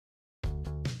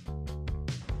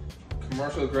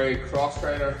commercial grade cross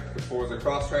trainer, the Forza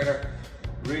Crosstrainer.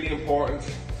 Really important,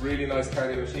 really nice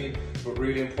cardio machine, but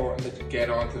really important that you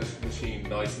get onto this machine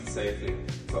nice and safely.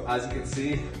 So as you can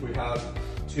see, we have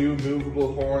two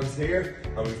movable horns here,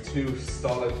 and we have two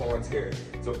solid horns here.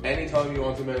 So anytime you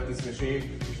want to mount this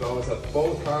machine, you should always have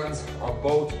both hands on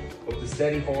both of the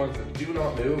steady horns that do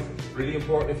not move. Really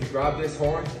important, if you grab this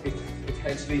horn, it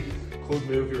potentially could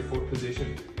move your foot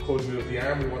position, could move the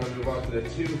arm. We want to move on to the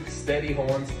two steady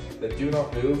horns that do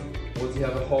not move. Once you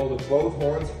have a hold of both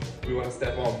horns, we want to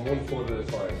step on one foot at a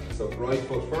time. So right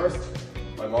foot first,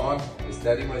 I'm on, I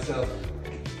steady myself,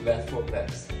 left foot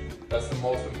next. That's the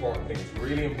most important thing. It's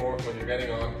really important when you're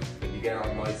getting on that you get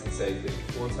on nice and safely.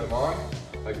 Once I'm on,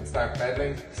 I can start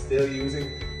pedaling, still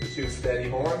using the two steady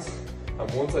horns. And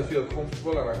once I feel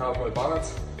comfortable and I have my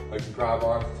balance, I can grab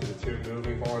on to the two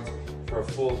moving horns for a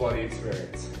full body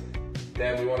experience.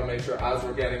 Then we want to make sure as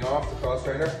we're getting off the cross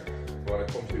trainer, we want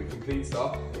to come to a complete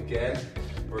stop. Again,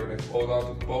 we're going to hold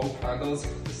on to both handles,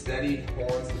 the steady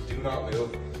horns that do not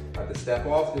move. And to step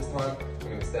off this time, I'm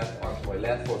going to step onto my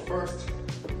left foot first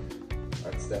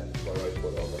and step my right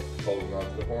foot over, holding on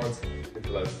to the horns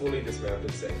until I'm fully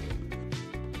dismounted safely.